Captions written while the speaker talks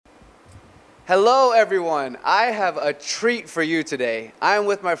Hello, everyone. I have a treat for you today. I am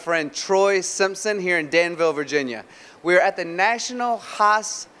with my friend Troy Simpson here in Danville, Virginia. We're at the National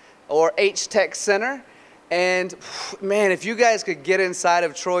Haas or H-Tech Center. And man, if you guys could get inside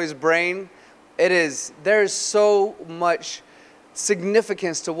of Troy's brain, there's so much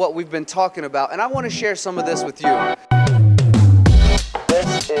significance to what we've been talking about. And I want to share some of this with you.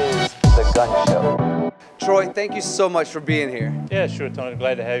 This is the Gunn Show. Troy, thank you so much for being here. Yeah, sure, Tony.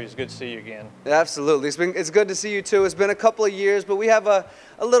 Glad to have you. It's good to see you again. Absolutely. It's good to see you, too. It's been a couple of years, but we have a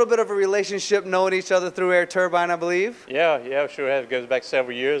little bit of a relationship knowing each other through Air Turbine, I believe. Yeah, sure has. It goes back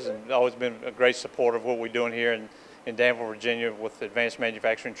several years and always been a great supporter of what we're doing here in Danville, Virginia with advanced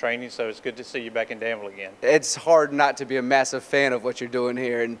manufacturing training. So it's good to see you back in Danville again. It's hard not to be a massive fan of what you're doing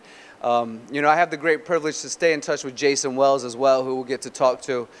here. And I have the great privilege to stay in touch with Jason Wells as well, who we'll get to talk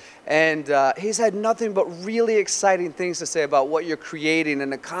to. And he's had nothing but really exciting things to say about what you're creating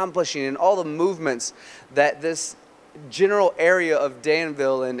and accomplishing and all the movements that this general area of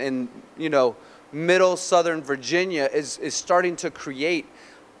Danville and middle southern Virginia is starting to create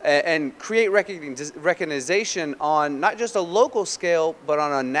and create recognition on not just a local scale, but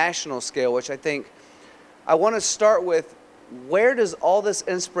on a national scale, which I want to start with. Where does all this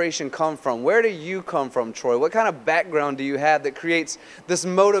inspiration come from? Where do you come from, Troy? What kind of background do you have that creates this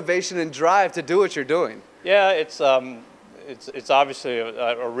motivation and drive to do what you're doing? Yeah, it's obviously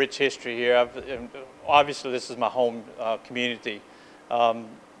a rich history here. Obviously, this is my home community. A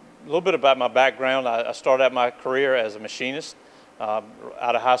little bit about my background. I started out my career as a machinist. Out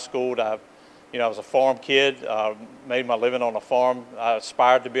of high school, I was a farm kid, made my living on a farm. I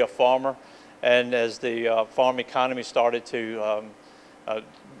aspired to be a farmer. And as the farm economy started to,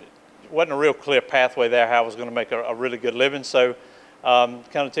 wasn't a real clear pathway there how I was going to make a really good living. So kind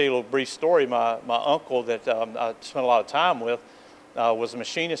of tell you a little brief story. My uncle that I spent a lot of time with was a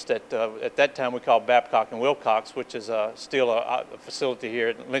machinist at that time we called Babcock and Wilcox, which is still a facility here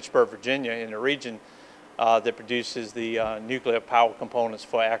in Lynchburg, Virginia, in the region that produces the nuclear power components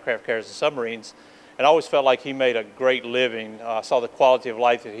for aircraft carriers and submarines. And I always felt like he made a great living. I saw the quality of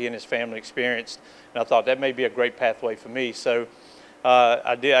life that he and his family experienced, and I thought that may be a great pathway for me. So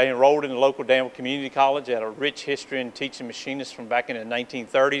I enrolled in the local Danville Community College. I had a rich history in teaching machinists from back in the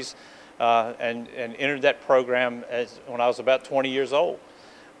 1930s, and entered that program when I was about 20 years old.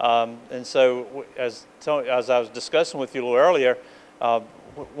 And so as I was discussing with you a little earlier,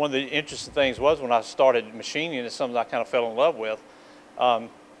 one of the interesting things was when I started machining, it's something I kind of fell in love with.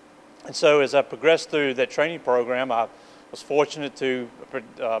 And so as I progressed through that training program, I was fortunate to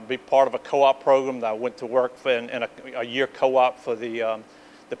be part of a co-op program. I went to work in a year co-op for the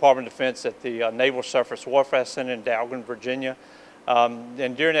Department of Defense at the Naval Surface Warfare Center in Dahlgren, Virginia.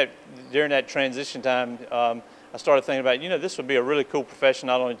 And during that transition time, I started thinking about, this would be a really cool profession,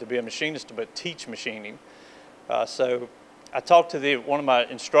 not only to be a machinist, but teach machining. So I talked to one of my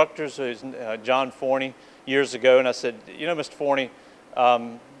instructors, who's John Forney, years ago, and I said, Mr. Forney,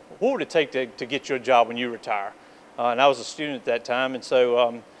 what would it take to get you a job when you retire? And I was a student at that time, and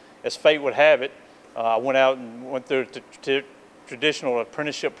so as fate would have it, I went out and went through the traditional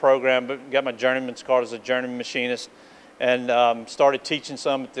apprenticeship program, but got my journeyman's card as a journeyman machinist, and started teaching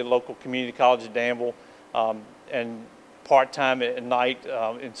some at the local community college at Danville, and part-time at night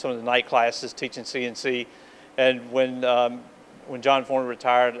in some of the night classes, teaching CNC. And when John Forney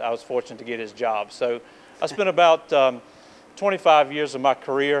retired, I was fortunate to get his job. So I spent about 25 years of my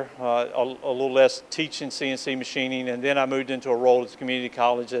career, a little less teaching CNC machining, and then I moved into a role at the community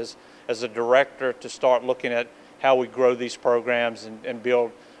college as a director to start looking at how we grow these programs and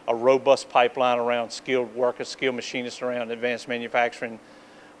build a robust pipeline around skilled workers, skilled machinists around advanced manufacturing.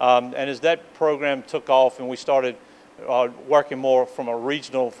 And as that program took off and we started working more from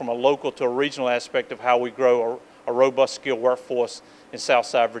a local to a regional aspect of how we grow a robust skilled workforce in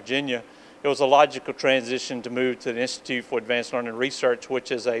Southside Virginia, it was a logical transition to move to the Institute for Advanced Learning and Research,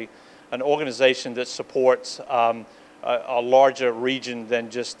 which is an organization that supports a larger region than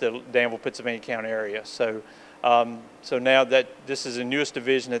just the Danville, Pittsylvania County area. So now that this is the newest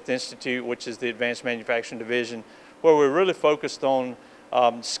division at the Institute, which is the Advanced Manufacturing Division, where we're really focused on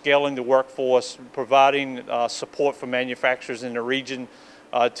scaling the workforce, providing support for manufacturers in the region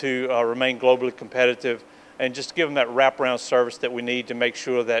to remain globally competitive, and just give them that wraparound service that we need to make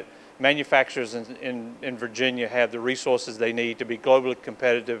sure that manufacturers in Virginia have the resources they need to be globally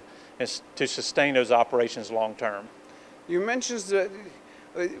competitive and to sustain those operations long term. You mentioned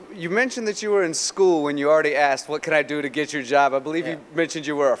that you were in school when you already asked, what can I do to get your job? I believe you mentioned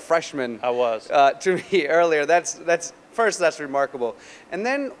you were a freshman. I was. To me earlier. That's remarkable. And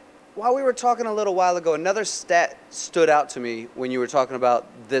then while we were talking a little while ago, another stat stood out to me when you were talking about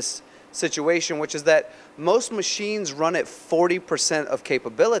this situation, which is that most machines run at 40% of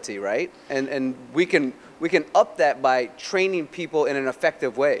capability, right? And we can up that by training people in an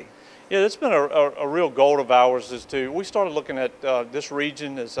effective way. Yeah, that's been a real goal of ours. We started looking at this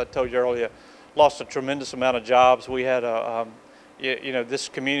region, as I told you earlier, lost a tremendous amount of jobs. We had this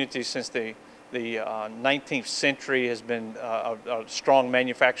community since the 19th century has been a strong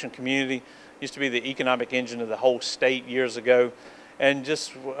manufacturing community. Used to be the economic engine of the whole state years ago. And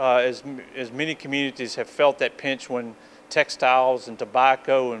just as many communities have felt that pinch when textiles and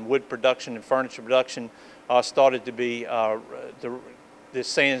tobacco and wood production and furniture production started to be the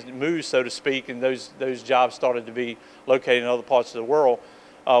sands moved, so to speak, and those jobs started to be located in other parts of the world,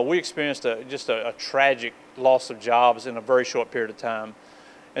 we experienced just a tragic loss of jobs in a very short period of time.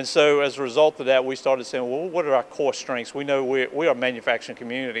 And so as a result of that, we started saying, well, what are our core strengths? We know we are a manufacturing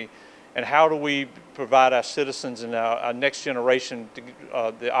community, and how do we provide our citizens and our next generation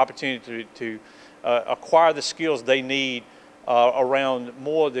the opportunity to acquire the skills they need around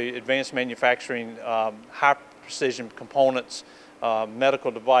more of the advanced manufacturing, high precision components,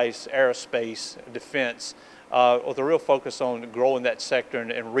 medical device, aerospace, defense, with a real focus on growing that sector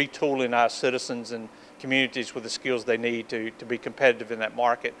and retooling our citizens and communities with the skills they need to be competitive in that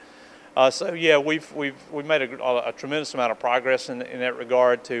market. So yeah, we've made a tremendous amount of progress in that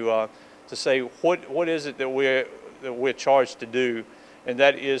regard to say what is it that we're charged to do, and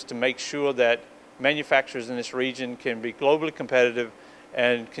that is to make sure that manufacturers in this region can be globally competitive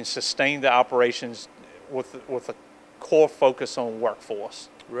and can sustain the operations with a core focus on workforce.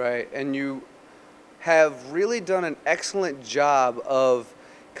 Right, and you have really done an excellent job of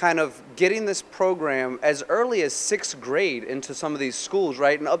kind of getting this program as early as 6th grade into some of these schools,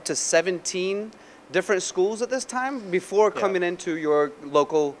 right? And up to 17 different schools at this time before coming into your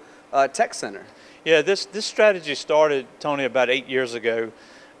local tech center. Yeah, this strategy started, Tony, about 8 years ago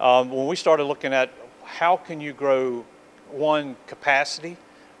when we started looking at how can you grow, one, capacity,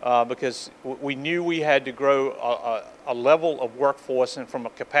 because we knew we had to grow a level of workforce, and from a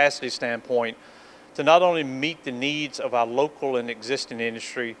capacity standpoint, to not only meet the needs of our local and existing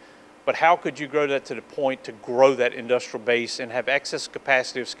industry, but how could you grow that to the point to grow that industrial base and have excess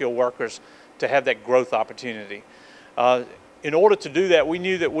capacity of skilled workers to have that growth opportunity. In order to do that, we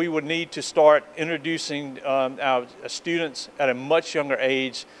knew that we would need to start introducing our students at a much younger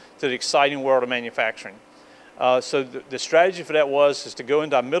age to the exciting world of manufacturing. So the strategy for that is to go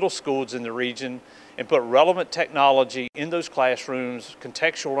into our middle schools in the region and put relevant technology in those classrooms,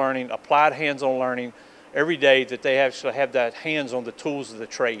 contextual learning, applied hands-on learning every day, that they actually have that hands on the tools of the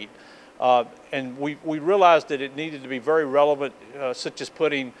trade. And we realized that it needed to be very relevant, such as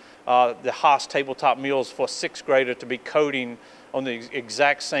putting the Haas tabletop mills for a 6th grader to be coding on the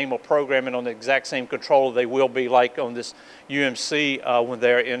exact same, or programming on the exact same controller they will be like on this UMC when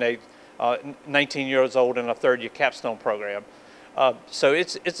they're in a 19 years old in a 3rd-year capstone program. So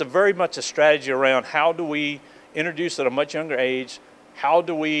it's a very much a strategy around how do we introduce at a much younger age, how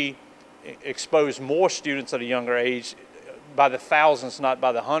do we expose more students at a younger age by the thousands, not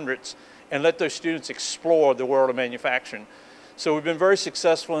by the hundreds, and let those students explore the world of manufacturing. So we've been very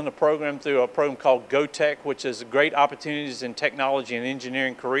successful in the program through a program called GoTech, which is great opportunities in technology and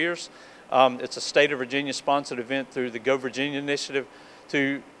engineering careers. It's a state of Virginia sponsored event through the Go Virginia initiative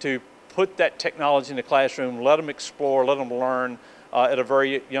to put that technology in the classroom, let them explore, let them learn at a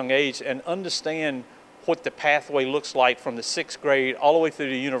very young age, and understand what the pathway looks like from the 6th grade all the way through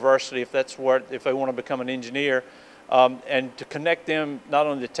to university, if they want to become an engineer, and to connect them not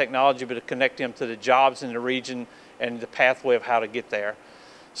only to technology, but to connect them to the jobs in the region and the pathway of how to get there.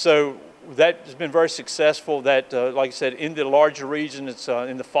 So that has been very successful. That, like I said, in the larger region, it's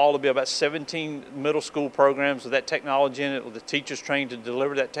in the fall, there'll be about 17 middle school programs with that technology in it, with the teachers trained to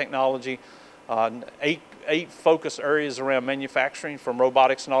deliver that technology. Eight focus areas around manufacturing, from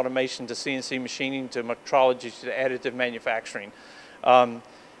robotics and automation to CNC machining to metrology to additive manufacturing.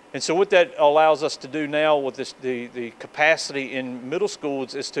 And so what that allows us to do now with the capacity in middle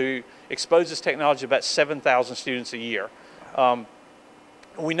schools is to expose this technology to about 7,000 students a year.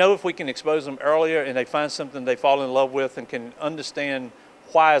 We know if we can expose them earlier and they find something they fall in love with and can understand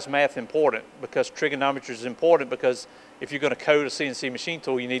why is math important, because trigonometry is important, because if you're going to code a CNC machine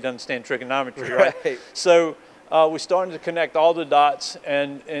tool, you need to understand trigonometry, right? So we're starting to connect all the dots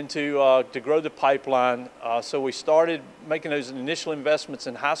and to grow the pipeline. So we started making those initial investments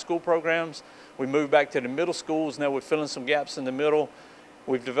in high school programs. We moved back to the middle schools. Now we're filling some gaps in the middle.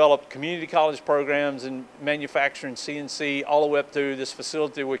 We've developed community college programs in manufacturing, CNC, all the way up through this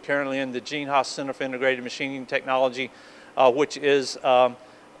facility we're currently in, the Gene Haas Center for Integrated Machining Technology, which is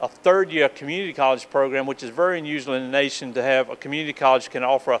a third-year community college program, which is very unusual in the nation to have a community college can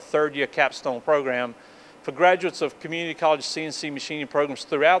offer a third-year capstone program. For graduates of community college CNC machining programs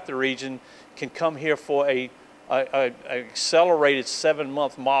throughout the region can come here for a accelerated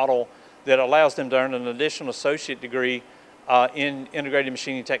 7-month model that allows them to earn an additional associate degree in integrated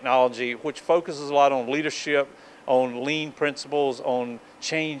machining technology, which focuses a lot on leadership, on lean principles, on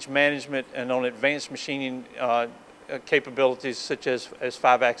change management, and on advanced machining capabilities such as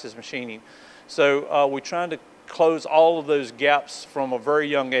 5-axis machining. So we're trying to close all of those gaps from a very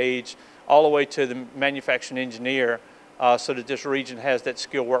young age all the way to the manufacturing engineer so that this region has that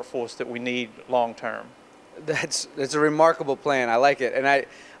skilled workforce that we need long term. That's a remarkable plan. I like it. And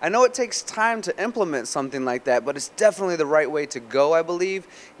I know it takes time to implement something like that, but it's definitely the right way to go, I believe,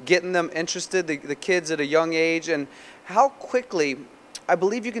 getting them interested, the kids at a young age. And how quickly, I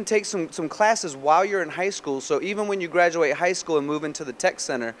believe you can take some classes while you're in high school, so even when you graduate high school and move into the tech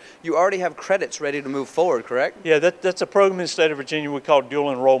center, you already have credits ready to move forward, correct? Yeah, that's a program in the state of Virginia we call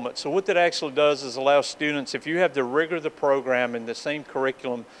dual enrollment. So what that actually does is allow students, if you have the rigor of the program and the same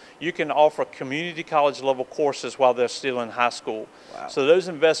curriculum, you can offer community college level courses while they're still in high school. Wow. So those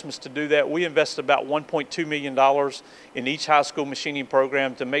investments to do that, we invest about $1.2 million in each high school machining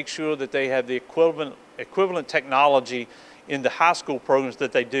program to make sure that they have the equivalent technology in the high school programs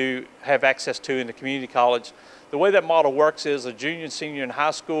that they do have access to in the community college. The way that model works is a junior and senior in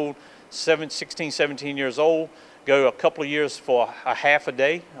high school, 16, 17 years old, go a couple of years for a half a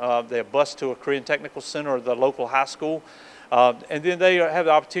day. They're bused to a Korean Technical Center or the local high school. And then they have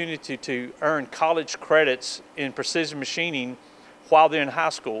the opportunity to earn college credits in precision machining while they're in high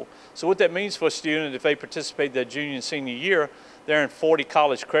school. So what that means for a student, if they participate their junior and senior year, they're in 40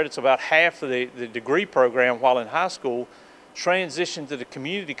 college credits, about half of the degree program while in high school, transition to the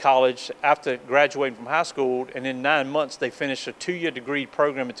community college after graduating from high school, and in 9 months they finish a 2-year degree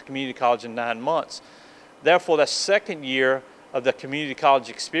program at the community college in 9 months. Therefore, that second year of the community college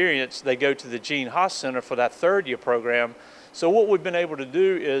experience, they go to the Gene Haas Center for that 3rd-year program. So what we've been able to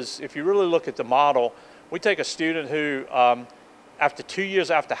do is, if you really look at the model, we take a student who, after 2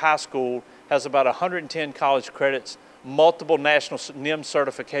 years after high school, has about 110 college credits, multiple national NIM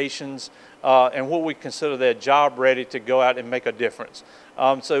certifications, and what we consider their job ready to go out and make a difference.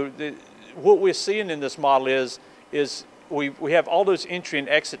 What we're seeing in this model is we have all those entry and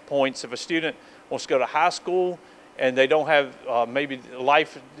exit points. If a student wants to go to high school and they don't have, maybe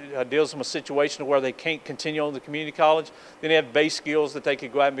life deals with a situation where they can't continue on the community college, then they have base skills that they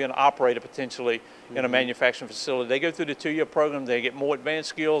could go out and be an operator potentially in a manufacturing facility. They go through the 2-year program, they get more advanced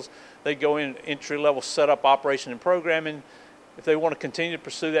skills, they go in entry-level setup, operation, and programming. If they want to continue to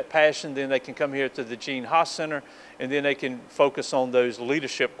pursue that passion, then they can come here to the Gene Haas Center, and then they can focus on those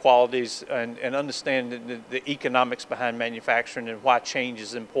leadership qualities and understand the economics behind manufacturing and why change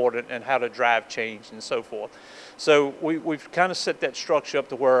is important and how to drive change and so forth. So we've kind of set that structure up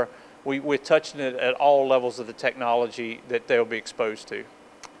to where we're touching it at all levels of the technology that they'll be exposed to.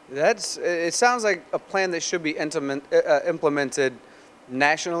 It sounds like a plan that should be implemented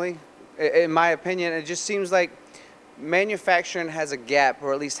nationally. In my opinion, it just seems like manufacturing has a gap,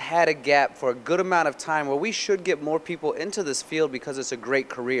 or at least had a gap for a good amount of time, where we should get more people into this field because it's a great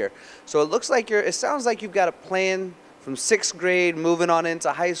career. So it sounds like you've got a plan from 6th grade, moving on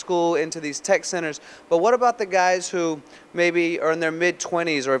into high school, into these tech centers. But what about the guys who maybe are in their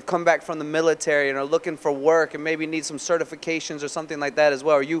mid-20s or have come back from the military and are looking for work and maybe need some certifications or something like that as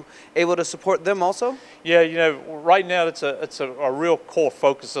well? Are you able to support them also? Yeah, right now it's a real core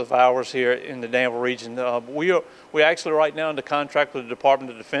focus of ours here in the Danville region. We're actually right now under contract with the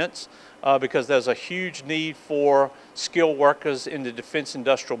Department of Defense because there's a huge need for skilled workers in the defense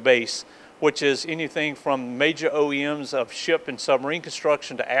industrial base, which is anything from major OEMs of ship and submarine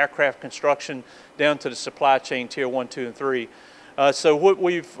construction to aircraft construction down to the supply chain tier 1, 2, and 3. So what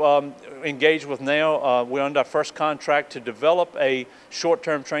we've engaged with now, we're under our first contract to develop a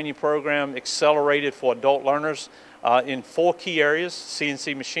short-term training program accelerated for adult learners in 4 key areas: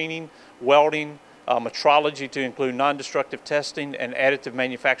 CNC machining, welding, metrology to include non-destructive testing, and additive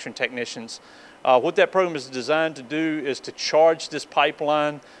manufacturing technicians. What that program is designed to do is to charge this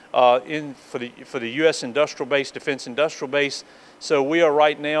pipeline for the U.S. industrial base, defense industrial base. So we are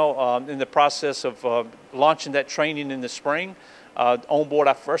right now in the process of launching that training in the spring. On board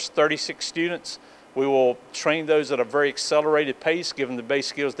our first 36 students. We will train those at a very accelerated pace, give them the base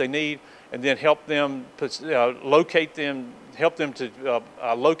skills they need, and then help them locate a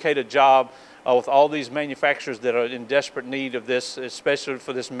job with all these manufacturers that are in desperate need of this, especially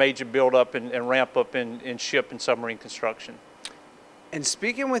for this major build-up and ramp-up in ship and submarine construction. And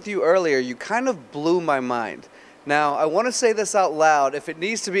speaking with you earlier, you kind of blew my mind. Now, I want to say this out loud. If it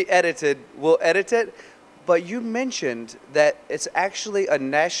needs to be edited, we'll edit it. But you mentioned that it's actually a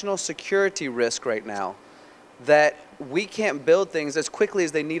national security risk right now, that we can't build things as quickly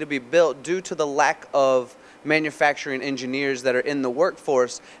as they need to be built due to the lack of manufacturing engineers that are in the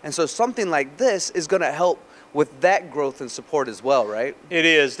workforce. And so something like this is going to help with that growth and support as well, right? It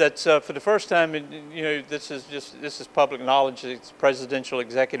is. That's for the first time. This is public knowledge. It's presidential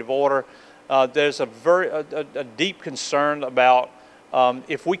executive order. There's a deep concern about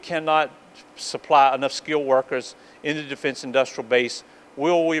if we cannot supply enough skilled workers in the defense industrial base,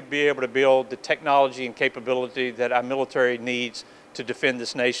 will we be able to build the technology and capability that our military needs to defend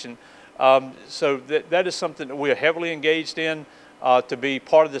this nation? So that is something that we are heavily engaged in to be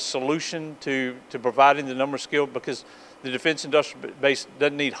part of the solution to providing the number of skilled, because the defense industrial base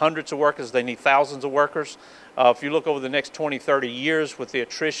doesn't need hundreds of workers, they need thousands of workers. If you look over the next 20, 30 years with the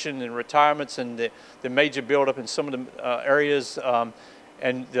attrition and retirements and the major buildup in some of the areas,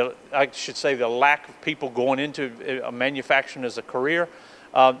 and I should say the lack of people going into manufacturing as a career,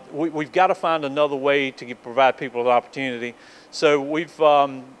 we've got to find another way to provide people an opportunity. So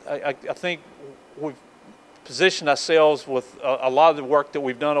I think we've positioned ourselves with a lot of the work that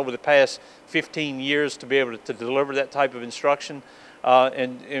we've done over the past 15 years to be able to deliver that type of instruction,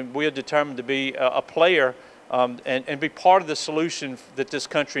 and we are determined to be a player and be part of the solution that this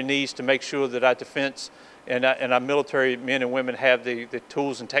country needs to make sure that our defense and our military men and women have the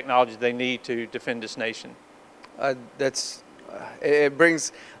tools and technology they need to defend this nation. It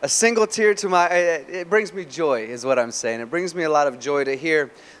brings a single tear to it brings me joy, is what I'm saying. It brings me a lot of joy to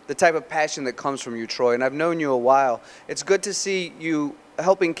hear the type of passion that comes from you, Troy. And I've known you a while. It's good to see you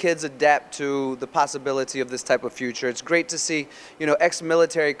helping kids adapt to the possibility of this type of future. It's great to see,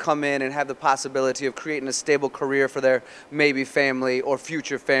 ex-military come in and have the possibility of creating a stable career for their maybe family or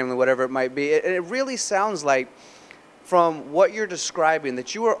future family, whatever it might be. And it really sounds like, from what you're describing,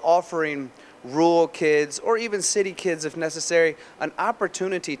 that you are offering rural kids, or even city kids if necessary, an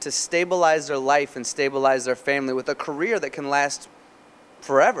opportunity to stabilize their life and stabilize their family with a career that can last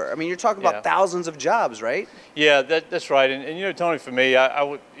forever. I mean, you're talking about thousands of jobs, right? Yeah, that's right. And Tony, for me, I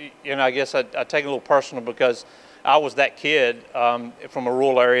would, I guess I take it a little personal, because I was that kid from a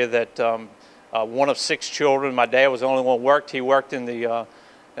rural area that one of 6 children. My dad was the only one who worked. He worked in the,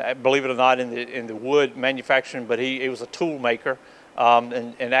 believe it or not, in the wood manufacturing, but he was a tool maker.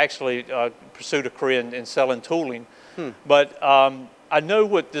 And actually pursued a career in selling tooling. But I know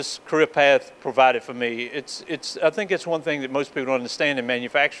what this career path provided for me. I think it's one thing that most people don't understand in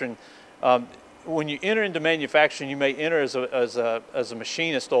manufacturing. When you enter into manufacturing, you may enter as a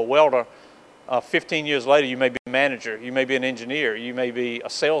machinist or a welder. 15 years later, you may be a manager, you may be an engineer, you may be a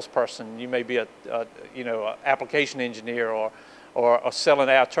salesperson, you may be a application engineer or selling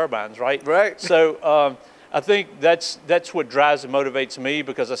our turbines, right? Right. So I think that's what drives and motivates me,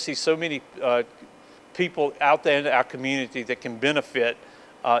 because I see so many people out there in our community that can benefit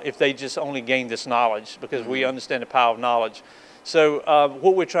if they just only gain this knowledge, because we understand the power of knowledge. So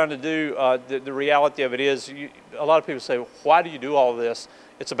what we're trying to do, the reality of it is, a lot of people say, why do you do all this?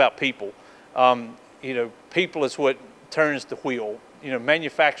 It's about people. People is what turns the wheel.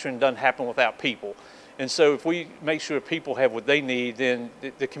 Manufacturing doesn't happen without people. And so if we make sure people have what they need, then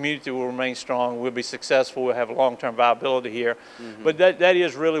the community will remain strong, we'll be successful, we'll have long-term viability here. But that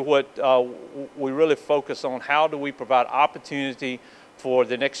is really what we really focus on. How do we provide opportunity for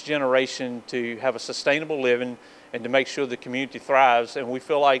the next generation to have a sustainable living and to make sure the community thrives? And we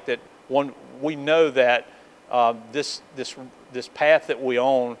feel like that we know that this path that we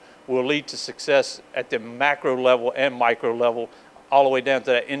own will lead to success at the macro level and micro level, all the way down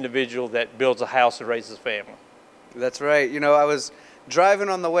to that individual that builds a house and raises a family. That's right. I was driving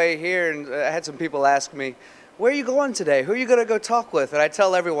on the way here, and I had some people ask me, where are you going today? Who are you going to go talk with? And I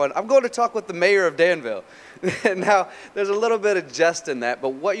tell everyone, I'm going to talk with the mayor of Danville. Now, there's a little bit of jest in that, but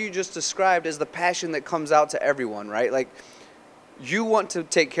what you just described is the passion that comes out to everyone, right? Like, you want to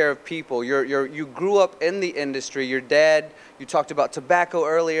take care of people. You grew up in the industry. Your dad, you talked about tobacco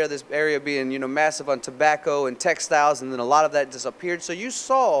earlier, this area being, massive on tobacco and textiles, and then a lot of that disappeared. So you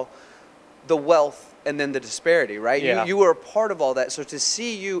saw the wealth and then the disparity, right? Yeah. You were a part of all that. So to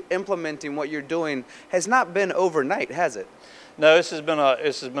see you implementing what you're doing has not been overnight, has it? No, this has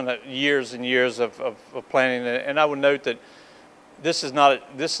been years and years of planning, and I would note that this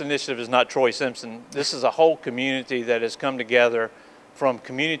initiative is not Troy Simpson. This is a whole community that has come together, from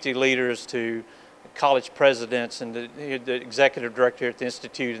community leaders to college presidents and the executive director at the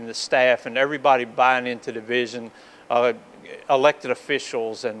Institute and the staff, and everybody buying into the vision, elected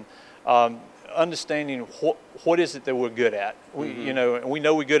officials and understanding what is it that we're good at. We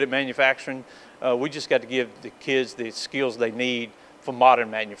know we're good at manufacturing. We just got to give the kids the skills they need for modern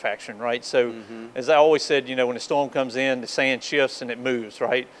manufacturing, right? So as I always said, when the storm comes in, the sand shifts and it moves,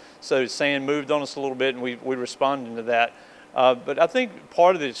 right? So the sand moved on us a little bit and we responded to that. But I think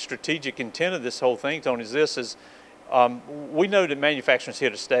part of the strategic intent of this whole thing, Tony, is we know that manufacturing is here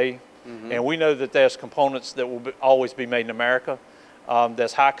to stay, and we know that there's components that will always be made in America.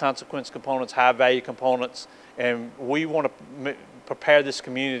 There's high consequence components, high value components, and we want to prepare this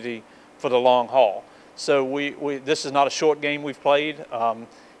community for the long haul. So this is not a short game we've played.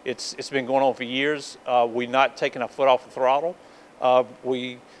 It's been going on for years. We're not taking our foot off the throttle.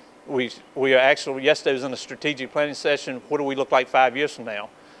 We are actually, yesterday was in a strategic planning session. What do we look like 5 years from now?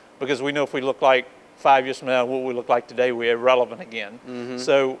 Because we know if we look like 5 years from now, what we look like today, we're irrelevant again.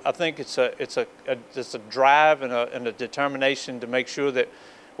 So I think it's a drive and a determination to make sure that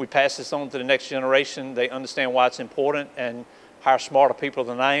we pass this on to the next generation. They understand why it's important and hire smarter people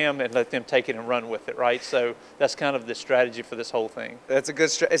than I am and let them take it and run with it, right? So that's kind of the strategy for this whole thing. That's a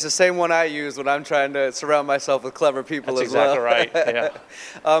good it's the same one I use when I'm trying to surround myself with clever people that's as well. That's exactly right,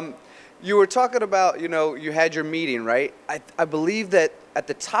 yeah. You were talking about, you had your meeting, right? I believe that at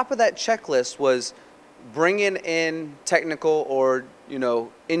the top of that checklist was bringing in technical or,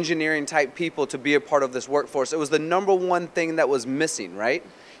 engineering type people to be a part of this workforce. It was the number one thing that was missing, right?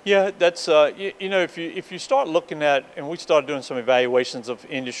 Yeah, that's if you start looking at, and we started doing some evaluations of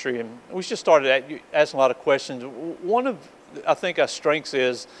industry, and we just started asking a lot of questions. One of, I think, our strengths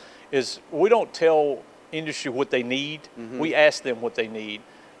is we don't tell industry what they need. We ask them what they need.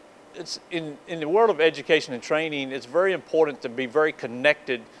 It's in the world of education and training, it's very important to be very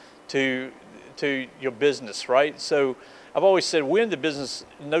connected to your business, right? So I've always said we're in the business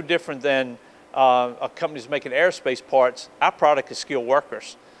no different than a company's making aerospace parts. Our product is skilled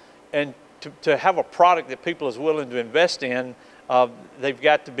workers. And to have a product that people is willing to invest in, they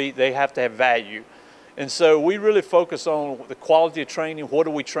have to have value. And so we really focus on the quality of training. What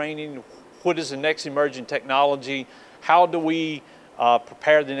are we training? What is the next emerging technology? How do we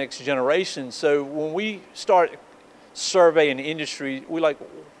prepare the next generation? So when we start surveying the industry, we like,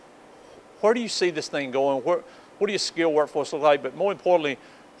 where do you see this thing going? What do your skilled workforce look like? But more importantly,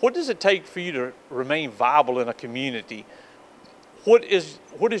 what does it take for you to remain viable in a community? What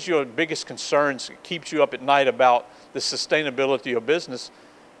is your biggest concerns that keeps you up at night about the sustainability of your business?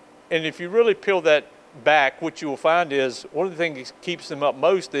 And if you really peel that back, what you will find is one of the things that keeps them up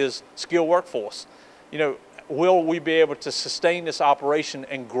most is skilled workforce. Will we be able to sustain this operation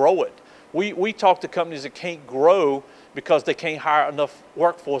and grow it? We talk to companies that can't grow because they can't hire enough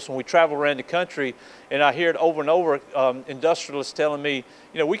workforce. When we travel around the country, and I hear it over and over, industrialists telling me,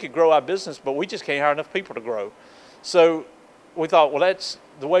 we could grow our business, but we just can't hire enough people to grow. So we thought, well, that's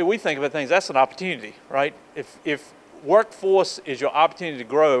the way we think about things. That's an opportunity, right? If workforce is your opportunity to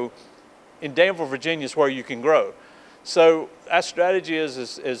grow, in Danville, Virginia is where you can grow. So our strategy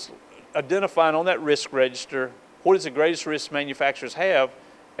is identifying on that risk register what is the greatest risk manufacturers have,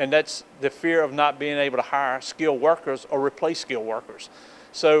 and that's the fear of not being able to hire skilled workers or replace skilled workers.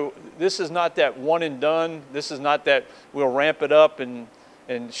 So this is not that one and done. This is not that we'll ramp it up and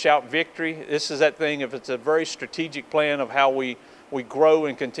shout victory. This is that thing, if it's a very strategic plan of how we grow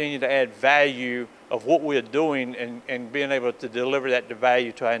and continue to add value of what we're doing and being able to deliver that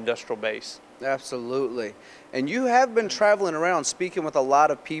value to our industrial base. Absolutely. And you have been traveling around speaking with a lot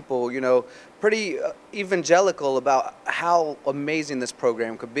of people, pretty evangelical about how amazing this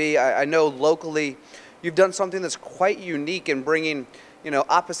program could be. I know locally you've done something that's quite unique in bringing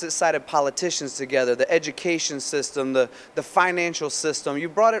opposite-sided politicians together, the education system, the financial system. You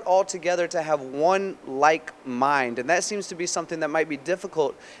brought it all together to have one like mind, and that seems to be something that might be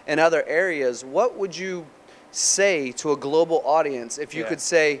difficult in other areas. What would you say to a global audience if you could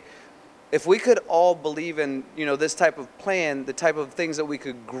say, if we could all believe in, this type of plan, the type of things that we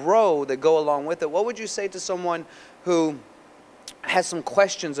could grow that go along with it, what would you say to someone who has some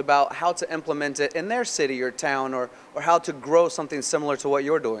questions about how to implement it in their city or town, or how to grow something similar to what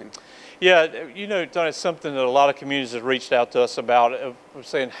you're doing? Yeah, Tony, it's something that a lot of communities have reached out to us about, of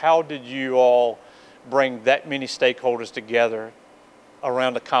saying, how did you all bring that many stakeholders together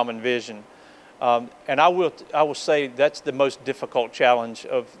around a common vision? And I will say that's the most difficult challenge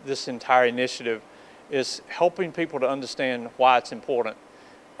of this entire initiative, is helping people to understand why it's important.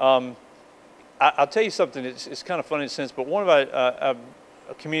 I'll tell you something, it's kind of funny in a sense, but one of our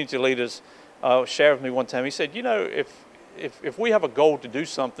community leaders shared with me one time. He said, if we have a goal to do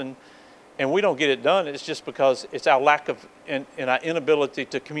something and we don't get it done, it's just because it's our lack of and our inability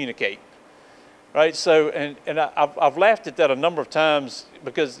to communicate. Right, so and I've laughed at that a number of times,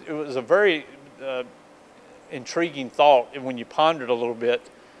 because it was intriguing thought, and when you ponder it a little bit,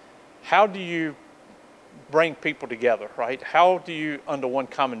 how do you bring people together, right? How do you, under one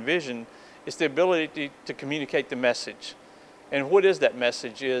common vision, it's the ability to communicate the message. And what is that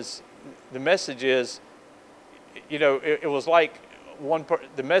message? The message is, it was like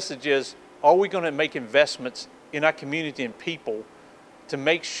the message is, are we going to make investments in our community and people to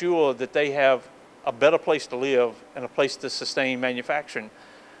make sure that they have a better place to live and a place to sustain manufacturing?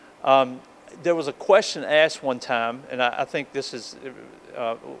 There was a question asked one time, and I think this is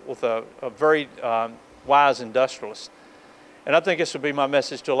with a very wise industrialist, and I think this would be my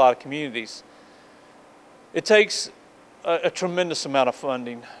message to a lot of communities. It takes a tremendous amount of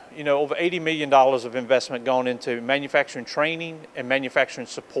funding, over $80 million of investment gone into manufacturing training and manufacturing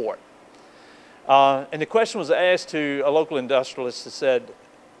support. And the question was asked to a local industrialist that said,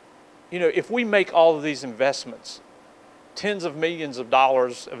 if we make all of these investments, tens of millions of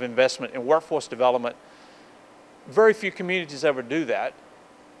dollars of investment in workforce development, very few communities ever do that.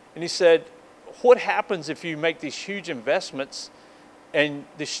 And he said, what happens if you make these huge investments and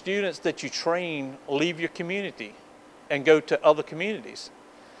the students that you train leave your community and go to other communities?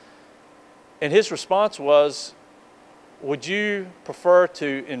 And his response was, would you prefer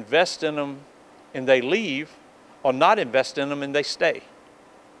to invest in them and they leave, or not invest in them and they stay?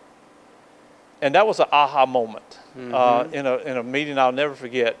 And that was an aha moment in a meeting I'll never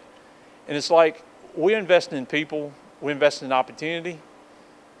forget. And it's like, we're investing in people, we're investing in opportunity.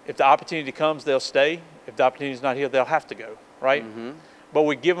 If the opportunity comes, they'll stay. If the opportunity is not here, they'll have to go, right? But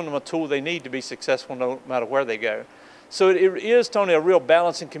we're giving them a tool they need to be successful no matter where they go. So it is, Tony, a real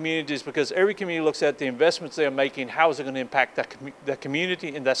balance in communities, because every community looks at the investments they're making, how is it going to impact that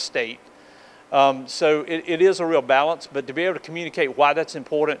community and that state. So it is a real balance, but to be able to communicate why that's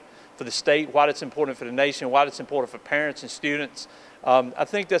important for the state, why that's important for the nation, why that's important for parents and students, I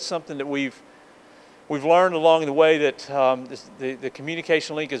think that's something that we've learned along the way, that the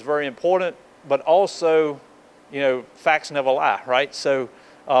communication link is very important, but also, facts never lie, right? So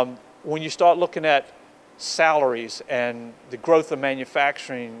when you start looking at salaries and the growth of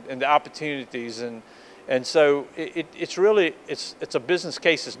manufacturing and the opportunities, and so it's really a business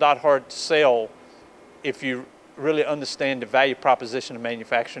case. It's not hard to sell if you really understand the value proposition of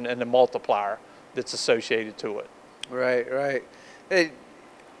manufacturing and the multiplier that's associated to it. Right.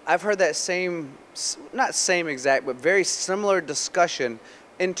 I've heard that not same exact, but very similar discussion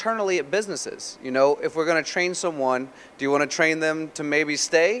internally at businesses. If we're going to train someone, do you want to train them to maybe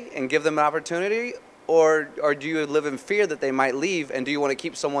stay and give them an opportunity, or do you live in fear that they might leave, and do you want to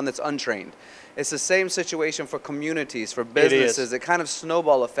keep someone that's untrained? It's the same situation for communities, for businesses. It kind of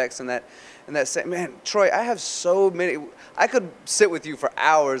snowball effects in that man, Troy, I have so many. I could sit with you for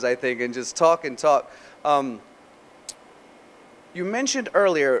hours, I think, and just talk and talk. You mentioned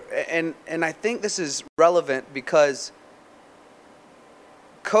earlier, and I think this is relevant because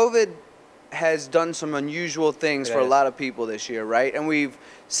COVID has done some unusual things for a lot of people this year, right? And we've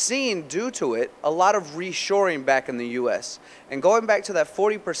seen, due to it, a lot of reshoring back in the U.S. And going back to that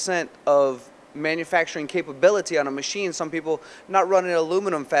 40% of manufacturing capability on a machine, some people not running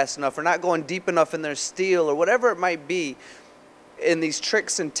aluminum fast enough, or not going deep enough in their steel, or whatever it might be, in these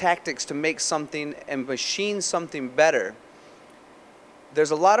tricks and tactics to make something and machine something better.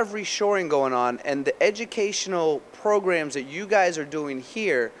 There's a lot of reshoring going on, and the educational programs that you guys are doing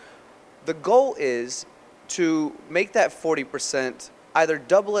here, the goal is to make that 40%, either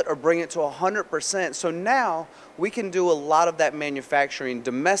double it or bring it to 100%. So now we can do a lot of that manufacturing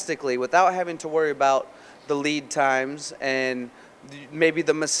domestically without having to worry about the lead times and maybe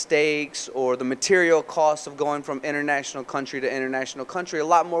the mistakes or the material costs of going from international country to international country. A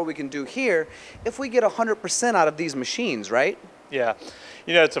lot more we can do here if we get 100% out of these machines, right? Yeah,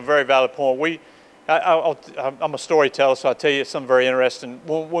 it's a very valid point. I'm a storyteller, so I'll tell you something very interesting.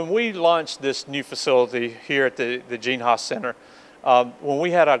 When we launched this new facility here at the Gene Haas Center, when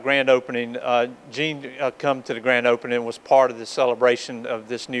we had our grand opening, Gene come to the grand opening and was part of the celebration of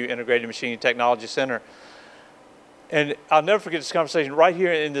this new Integrated Machining Technology Center. And I'll never forget this conversation right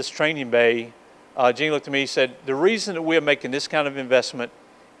here in this training bay. Gene looked at me, he said, the reason that we're making this kind of investment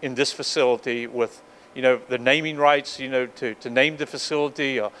in this facility with the naming rights, to name the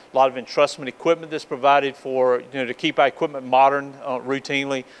facility, a lot of entrustment equipment that's provided for, to keep our equipment modern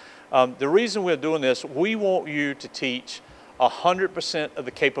routinely. The reason we're doing this, we want you to teach 100% of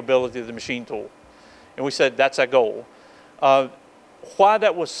the capability of the machine tool. And we said that's our goal. Why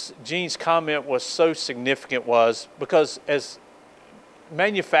that was, Gene's comment was so significant was because as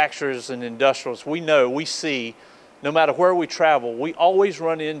manufacturers and industrials, we see, no matter where we travel, we always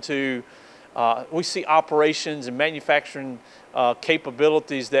run into we see operations and manufacturing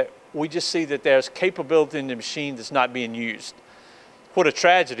capabilities that we just see that there's capability in the machine that's not being used. What a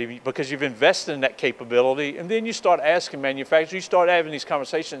tragedy, because you've invested in that capability, and then you start asking manufacturers, you start having these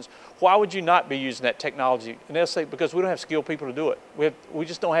conversations, why would you not be using that technology? And they'll say, because we don't have skilled people to do it. We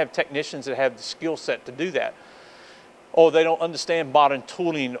just don't have technicians that have the skill set to do that. Or they don't understand modern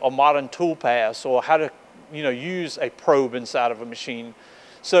tooling or modern tool paths or how to use a probe inside of a machine.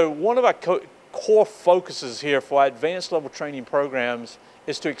 So one of our core focuses here for our advanced level training programs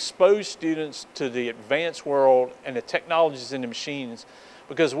is to expose students to the advanced world and the technologies in the machines,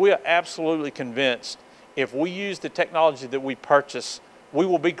 because we are absolutely convinced if we use the technology that we purchase, we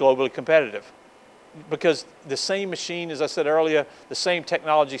will be globally competitive. Because the same machine, as I said earlier, the same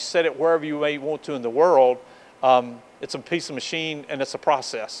technology, set it wherever you may want to in the world, it's a piece of machine and it's a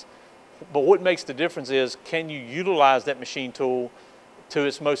process. But what makes the difference is, can you utilize that machine tool to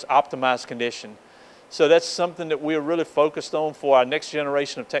its most optimized condition? So that's something that we're really focused on for our next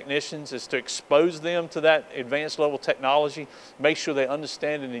generation of technicians, is to expose them to that advanced level technology, make sure they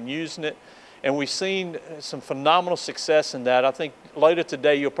understand it and using it. And we've seen some phenomenal success in that. I think later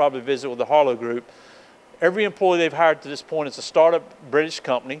today you'll probably visit with the Harlow Group. Every employee they've hired to this point is a startup British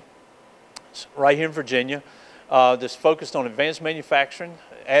company right here in Virginia that's focused on advanced manufacturing,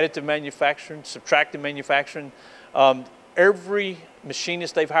 additive manufacturing, subtractive manufacturing. Every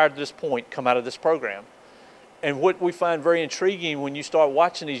machinist they've hired to this point come out of this program. And what we find very intriguing when you start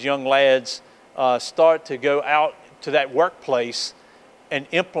watching these young lads start to go out to that workplace and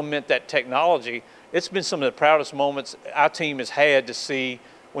implement that technology, it's been some of the proudest moments our team has had to see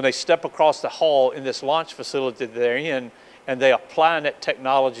when they step across the hall in this launch facility that they're in, and they applying that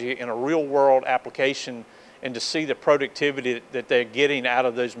technology in a real world application, and to see the productivity that they're getting out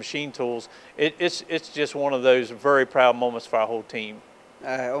of those machine tools, it's just one of those very proud moments for our whole team.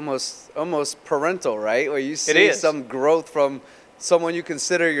 Almost parental, right? Where you see some growth from someone you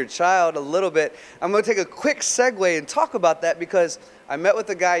consider your child a little bit. I'm going to take a quick segue and talk about that, because I met with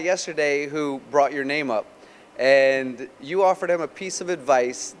a guy yesterday who brought your name up, and you offered him a piece of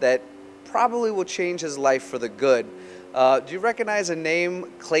advice that probably will change his life for the good. Do you recognize a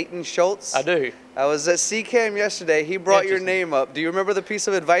name, Clayton Schultz? I do. I was at CCAM yesterday. He brought your name up. Do you remember the piece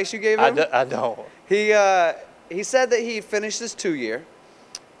of advice you gave him? I don't. He said that he finished his 2-year,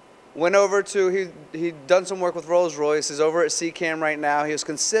 went over to, he'd done some work with Rolls-Royce, he's over at CCAM right now. He was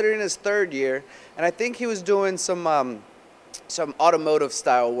considering his 3rd year, and I think he was doing some automotive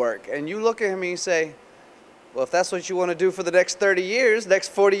style work. And you look at him and you say, well, if that's what you want to do for the next 30 years, next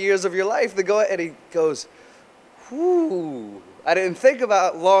 40 years of your life, then go ahead. And he goes, whoo, I didn't think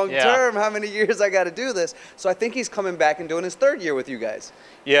about long term how many years I got to do this. So I think he's coming back and doing his 3rd year with you guys.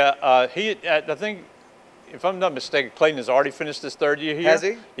 Yeah, I think, if I'm not mistaken, Clayton has already finished his 3rd year here. Has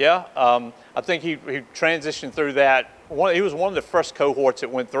he? Yeah, I think he transitioned through that. He was one of the first cohorts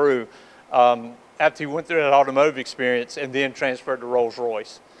that went through after he went through that automotive experience and then transferred to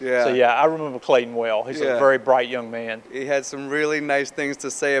Rolls-Royce. Yeah. So yeah, I remember Clayton well. He's a very bright young man. He had some really nice things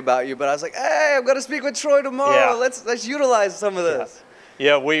to say about you, but I was like, hey, I'm going to speak with Troy tomorrow. Yeah. Let's utilize some of this.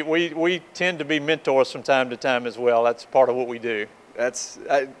 Yeah, we tend to be mentors from time to time as well. That's part of what we do.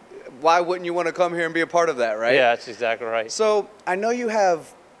 Why wouldn't you want to come here and be a part of that, right? Yeah, that's exactly right. So I know you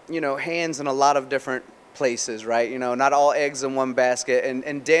have, hands in a lot of different places, right? Not all eggs in one basket,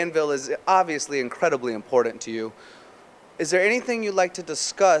 and Danville is obviously incredibly important to you. Is there anything you'd like to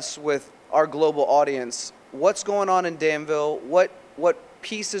discuss with our global audience? What's going on in Danville? What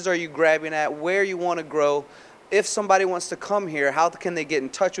pieces are you grabbing at? Where you want to grow? If somebody wants to come here, how can they get in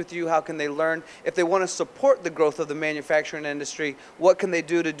touch with you? How can they learn? If they want to support the growth of the manufacturing industry, what can they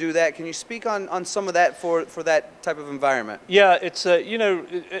do to do that? Can you speak on some of that for that type of environment? Yeah, it's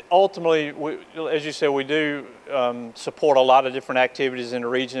ultimately, as you said, we do support a lot of different activities in the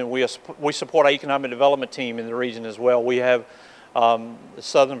region. We support our economic development team in the region as well. We have the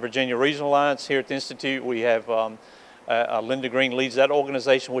Southern Virginia Regional Alliance here at the Institute. We have Linda Green leads that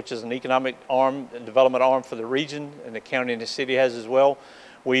organization, which is an economic arm and development arm for the region, and the county and the city has as well.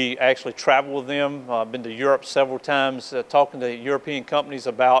 We actually travel with them. I've been to Europe several times talking to European companies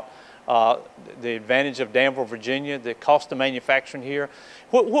about the advantage of Danville, Virginia, the cost of manufacturing here.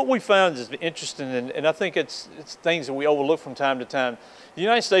 What we found is interesting, and I think it's things that we overlook from time to time. The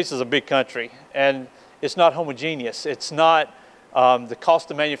United States is a big country, and it's not homogeneous. It's not the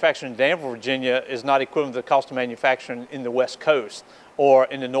cost of manufacturing in Danville, Virginia is not equivalent to the cost of manufacturing in the West Coast or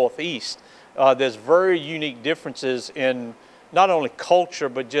in the Northeast. There's very unique differences in not only culture,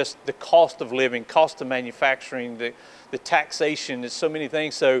 but just the cost of living, cost of manufacturing, the taxation, there's so many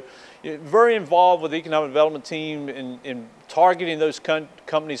things. So very involved with the economic development team in targeting those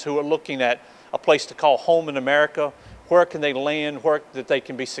companies who are looking at a place to call home in America, where can they land, where that they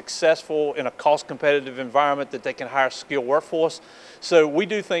can be successful in a cost-competitive environment, that they can hire a skilled workforce. So we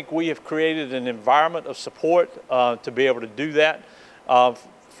do think we have created an environment of support to be able to do that.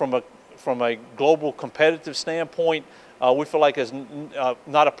 From a global competitive standpoint, we feel like there's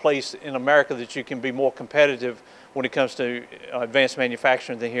not a place in America that you can be more competitive when it comes to advanced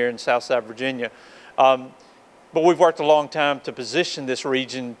manufacturing than here in Southside Virginia. But we've worked a long time to position this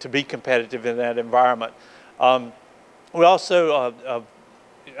region to be competitive in that environment. We also,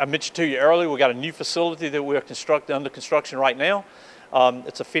 I mentioned to you earlier, we got a new facility that we're under construction right now.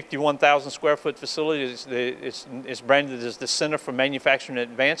 It's a 51,000 square foot facility. It's branded as the Center for Manufacturing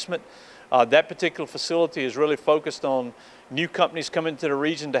Advancement. That particular facility is really focused on new companies coming to the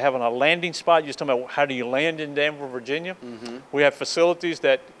region to having a landing spot. You're just talking about how do you land in Danville, Virginia. Mm-hmm. We have facilities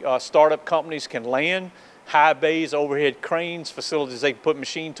that startup companies can land, high bays, overhead cranes, facilities they can put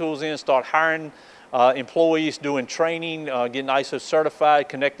machine tools in, start hiring employees, doing training, getting ISO certified,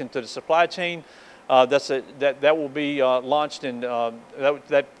 connecting to the supply chain. That will be launched in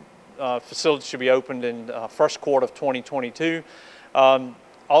that facility should be opened in first quarter of 2022.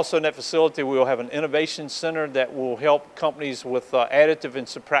 Also in that facility, we will have an innovation center that will help companies with additive and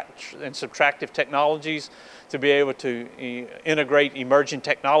subtractive technologies to be able to integrate emerging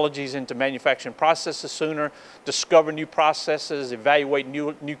technologies into manufacturing processes sooner, discover new processes, evaluate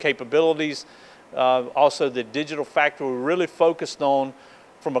new capabilities. Also the digital factory, we're really focused on,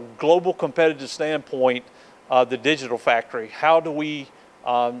 from a global competitive standpoint, the digital factory. How do we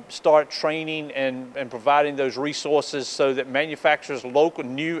start training and providing those resources so that manufacturers, local,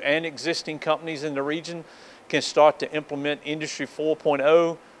 new and existing companies in the region, can start to implement Industry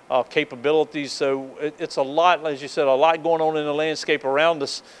 4.0 capabilities. So it's a lot, as you said, a lot going on in the landscape around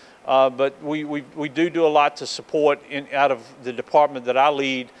us, but we do a lot to support out of the department that I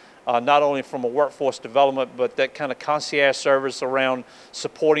lead, not only from a workforce development, but that kind of concierge service around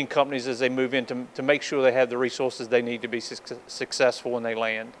supporting companies as they move in to make sure they have the resources they need to be successful when they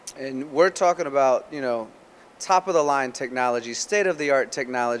land. And we're talking about, top of the line technology, state of the art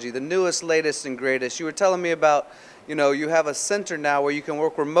technology, the newest, latest, and greatest. You were telling me about, you have a center now where you can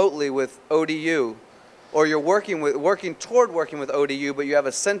work remotely with ODU, or you're working toward working with ODU, but you have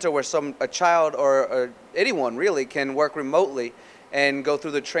a center where a child or anyone really can work remotely and go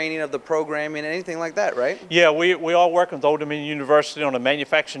through the training of the programming and anything like that, right? Yeah, we are working with Old Dominion University on a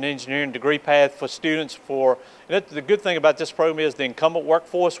manufacturing engineering degree path for students. The good thing about this program is the incumbent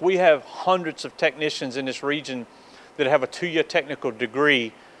workforce. We have hundreds of technicians in this region that have a 2-year technical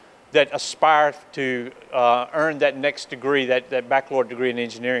degree that aspire to earn that next degree, that baccalaureate degree in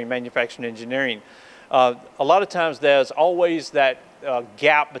engineering, manufacturing engineering. A lot of times there's always that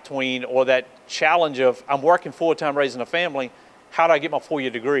gap between, or that challenge of, I'm working full-time raising a family, how do I get my 4-year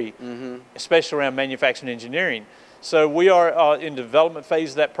degree, especially around manufacturing engineering? So we are in the development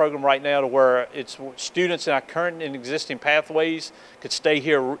phase of that program right now, to where it's students in our current and existing pathways could stay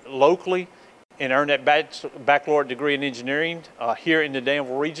here locally and earn that baccalaureate degree in engineering here in the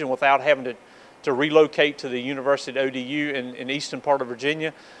Danville region without having to relocate to the University of ODU in the eastern part of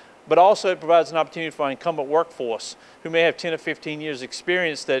Virginia. But also it provides an opportunity for an incumbent workforce who may have 10 or 15 years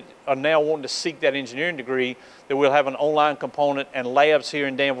experience that are now wanting to seek that engineering degree, that we'll have an online component and labs here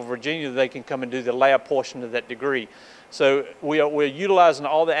in Danville, Virginia, that they can come and do the lab portion of that degree. So we're utilizing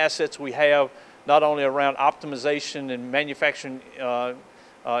all the assets we have, not only around optimization and manufacturing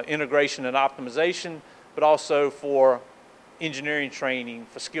integration and optimization, but also for engineering training,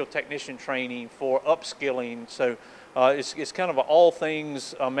 for skilled technician training, for upskilling. So it's kind of an all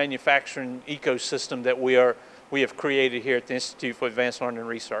things manufacturing ecosystem that we have created here at the Institute for Advanced Learning and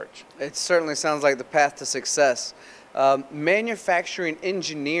Research. It certainly sounds like the path to success. Manufacturing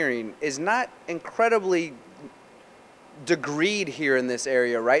engineering is not incredibly degreed here in this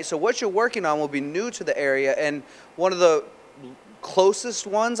area, right? So what you're working on will be new to the area, and one of the closest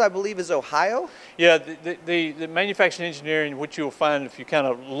ones, I believe, is Ohio? Yeah, the manufacturing engineering, which you'll find if you kind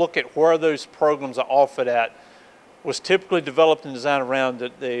of look at where those programs are offered at, was typically developed and designed around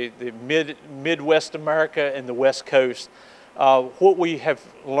the Midwest America and the West Coast. What we have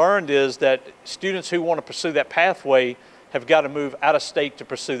learned is that students who want to pursue that pathway have got to move out of state to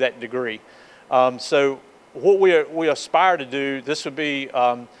pursue that degree. So what we aspire to do, this would be,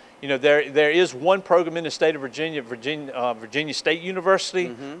 there is one program in the state of Virginia, Virginia State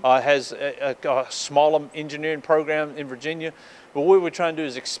University has a small engineering program in Virginia. But what we're trying to do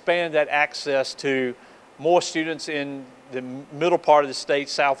is expand that access to more students in the middle part of the state,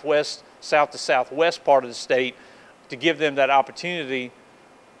 south to southwest part of the state, to give them that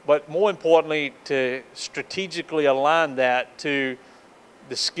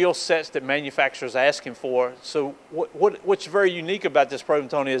the skill sets that manufacturers are asking for. So what's very unique about this program,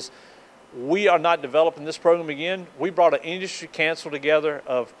 Tony, is we are not developing this program again. We brought an industry council together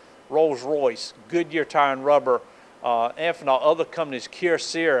of Rolls-Royce, Goodyear Tire and Rubber, Amphenol, other companies,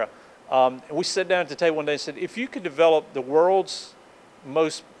 Kyocera. And we sat down at the table one day and said, if you could develop the world's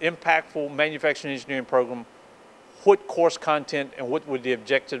most impactful manufacturing engineering program, what course content and what would the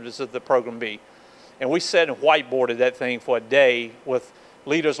objectives of the program be? And we sat and whiteboarded that thing for a day with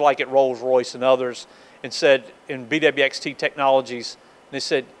leaders like at Rolls-Royce and others, and said, in BWXT Technologies, and they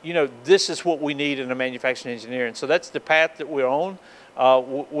said, this is what we need in a manufacturing engineer. And so that's the path that we're on.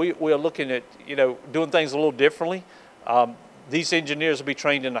 We are looking at, doing things a little differently. These engineers will be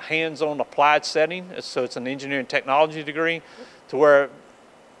trained in a hands-on applied setting, so it's an engineering technology degree, to where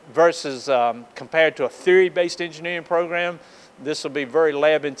versus compared to a theory-based engineering program, this will be very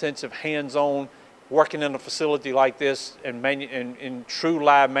lab-intensive, hands-on, working in a facility like this and in true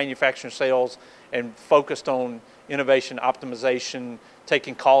live manufacturing sales and focused on innovation, optimization,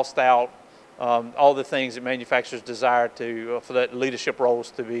 taking cost out, all the things that manufacturers desire for that leadership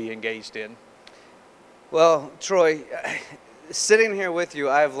roles to be engaged in. Well, Troy, sitting here with you,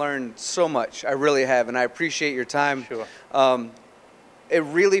 I've learned so much. I really have, and I appreciate your time. Sure. It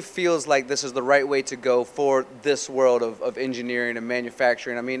really feels like this is the right way to go for this world of engineering and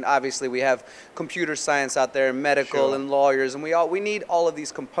manufacturing. I mean, obviously we have computer science out there and medical Sure. and lawyers, and we need all of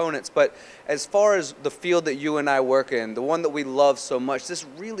these components. But as far as the field that you and I work in, the one that we love so much, this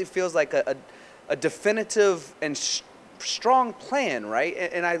really feels like a definitive and strong plan, right?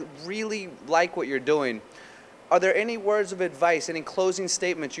 And I really like what you're doing. Are there any words of advice, any closing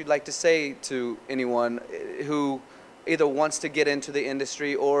statements you'd like to say to anyone who either wants to get into the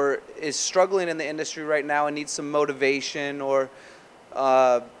industry or is struggling in the industry right now and needs some motivation, or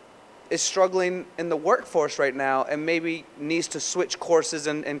is struggling in the workforce right now and maybe needs to switch courses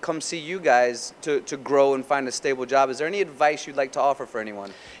and come see you guys to grow and find a stable job? Is there any advice you'd like to offer for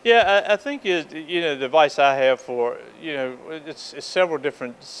anyone? Yeah, I think the advice I have for, it's several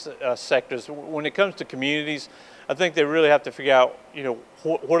different sectors. When it comes to communities, I think they really have to figure out,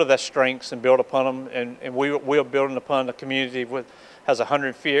 what are their strengths and build upon them. And we are building upon a community has a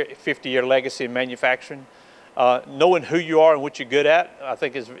 150-year legacy in manufacturing. Knowing who you are and what you're good at, I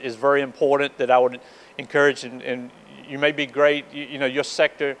think is very important, that I would encourage. And you may be great, your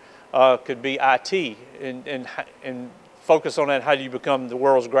sector could be IT, and focus on that. How do you become the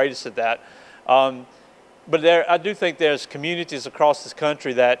world's greatest at that? But I do think there's communities across this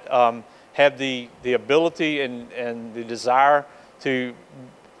country that have the ability and the desire to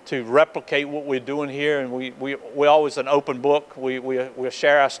replicate what we're doing here, and we're always an open book. We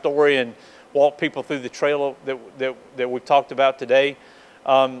share our story and walk people through the trail that we've talked about today.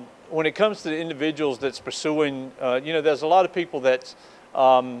 When it comes to the individuals that's pursuing, there's a lot of people that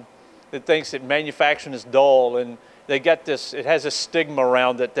thinks that manufacturing is dull, and they got this. It has a stigma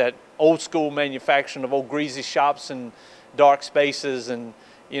around it, that old school manufacturing of old greasy shops and dark spaces, and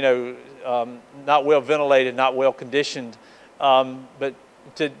not well ventilated, not well conditioned. But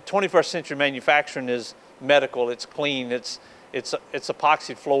to 21st century manufacturing is medical. It's clean. It's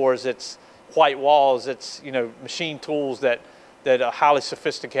epoxy floors. It's white walls. It's machine tools that are highly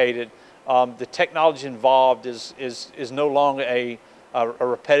sophisticated. The technology involved is no longer a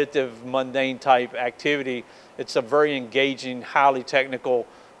repetitive, mundane type activity. It's a very engaging, highly technical,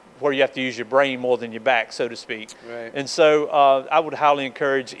 where you have to use your brain more than your back, so to speak. Right. And so I would highly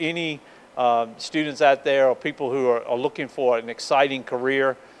encourage any students out there or people who are looking for an exciting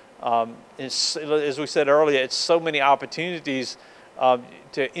career. As we said earlier, it's so many opportunities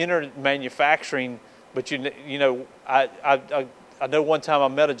to enter manufacturing. But I know one time I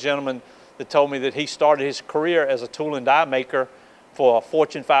met a gentleman that told me that he started his career as a tool and die maker for a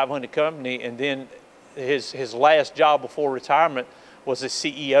Fortune 500 company, and then his last job before retirement was a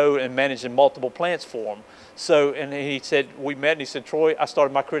CEO and managing multiple plants for him. So, and he said, we met and he said, Troy, I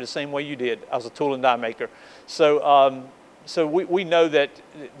started my career the same way you did. I was a tool and die maker. So, we know that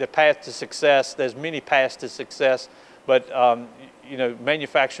the path to success, there's many paths to success, but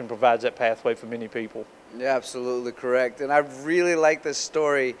manufacturing provides that pathway for many people. Yeah, absolutely correct. And I really like this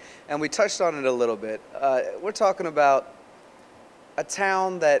story, and we touched on it a little bit. We're talking about a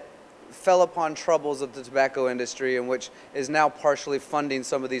town that fell upon troubles of the tobacco industry, and which is now partially funding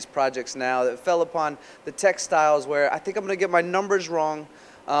some of these projects now, that fell upon the textiles, where I think I'm going to get my numbers wrong,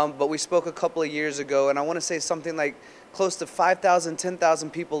 but we spoke a couple of years ago, and I want to say something like close to 5,000,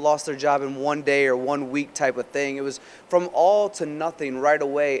 10,000 people lost their job in one day or 1 week type of thing. It was from all to nothing right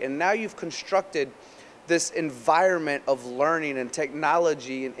away, and now you've constructed this environment of learning and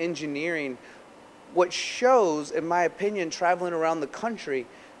technology and engineering what shows, in my opinion, traveling around the country,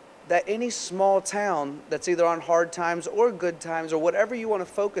 that any small town that's either on hard times or good times or whatever you want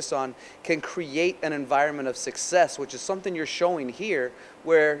to focus on can create an environment of success, which is something you're showing here,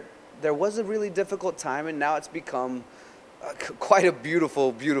 where there was a really difficult time and now it's become quite a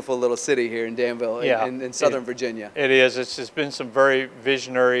beautiful, beautiful little city here in Danville, in Southern Virginia. It is. It's been some very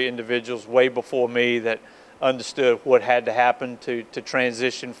visionary individuals way before me that understood what had to happen to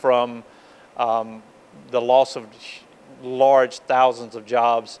transition from the loss of large thousands of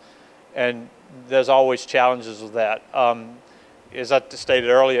jobs, and there's always challenges with that. As I stated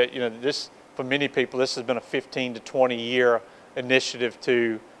earlier, this, for many people, this has been a 15 to 20 year initiative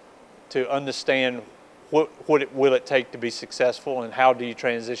to understand what will it take to be successful and how do you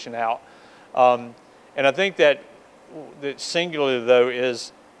transition out. And I think that singularly though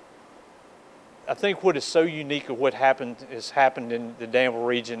is, I think what is so unique of what happened in the Danville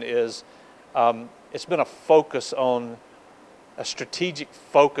region is it's been a strategic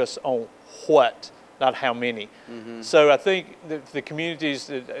focus on what, not how many. Mm-hmm. So I think the communities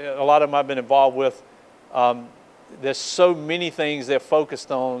that a lot of them I've been involved with, there's so many things they're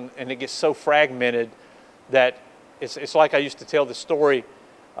focused on, and it gets so fragmented that it's like I used to tell the story.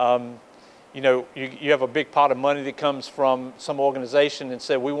 You have a big pot of money that comes from some organization and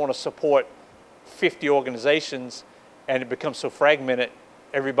say we want to support 50 organizations, and it becomes so fragmented,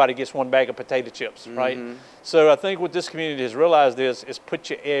 everybody gets one bag of potato chips, right? Mm-hmm. So I think what this community has realized is put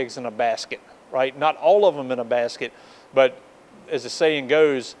your eggs in a basket, right? Not all of them in a basket, but as the saying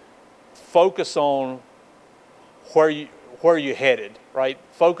goes, focus on where you're headed, right?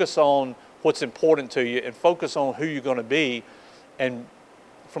 Focus on what's important to you and focus on who you're going to be, and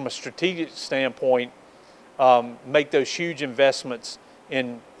from a strategic standpoint, make those huge investments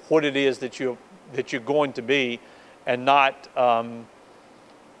in what it is that you're going to be, and not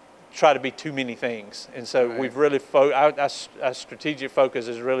try to be too many things. And so right. We've really our strategic focus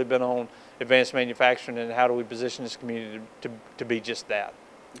has really been on advanced manufacturing and how do we position this community to be just that.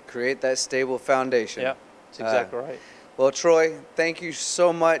 Create that stable foundation. Yeah, that's exactly right. Well, Troy, thank you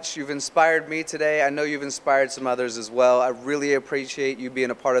so much. You've inspired me today. I know you've inspired some others as well. I really appreciate you being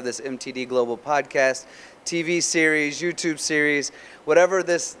a part of this MTD Global Podcast, TV series, YouTube series, whatever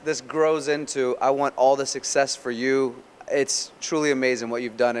this grows into. I want all the success for you. It's truly amazing what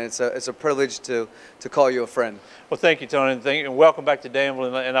you've done, and it's a privilege to call you a friend. Well, thank you, Tony, and welcome back to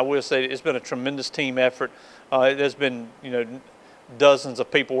Danville. And I will say it's been a tremendous team effort. There's been dozens of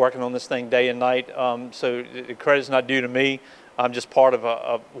people working on this thing day and night. So the credit's not due to me. I'm just part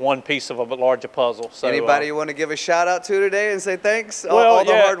of one piece of a larger puzzle. So, anybody you want to give a shout out to today and say thanks? All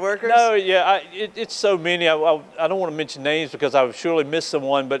the hard workers? No, it's so many. I don't want to mention names because I would surely miss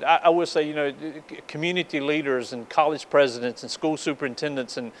someone, but I would say, community leaders and college presidents and school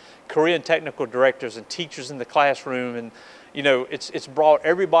superintendents and career and technical directors and teachers in the classroom, and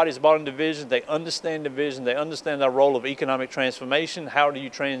everybody's bought into vision. They understand the vision. They understand our role of economic transformation. How do you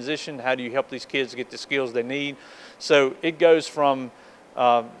transition? How do you help these kids get the skills they need? So it goes from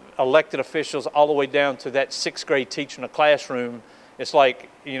elected officials all the way down to that sixth grade teacher in a classroom. It's like,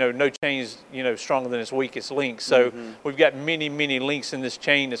 no chain's, stronger than its weakest link. So we've got many, many links in this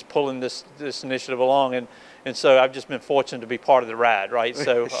chain that's pulling this initiative along. And so I've just been fortunate to be part of the ride, right?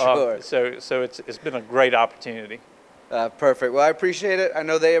 So, sure. So it's been a great opportunity. Perfect. Well, I appreciate it. I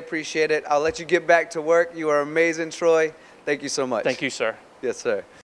know they appreciate it. I'll let you get back to work. You are amazing, Troy. Thank you so much. Thank you, sir. Yes, sir.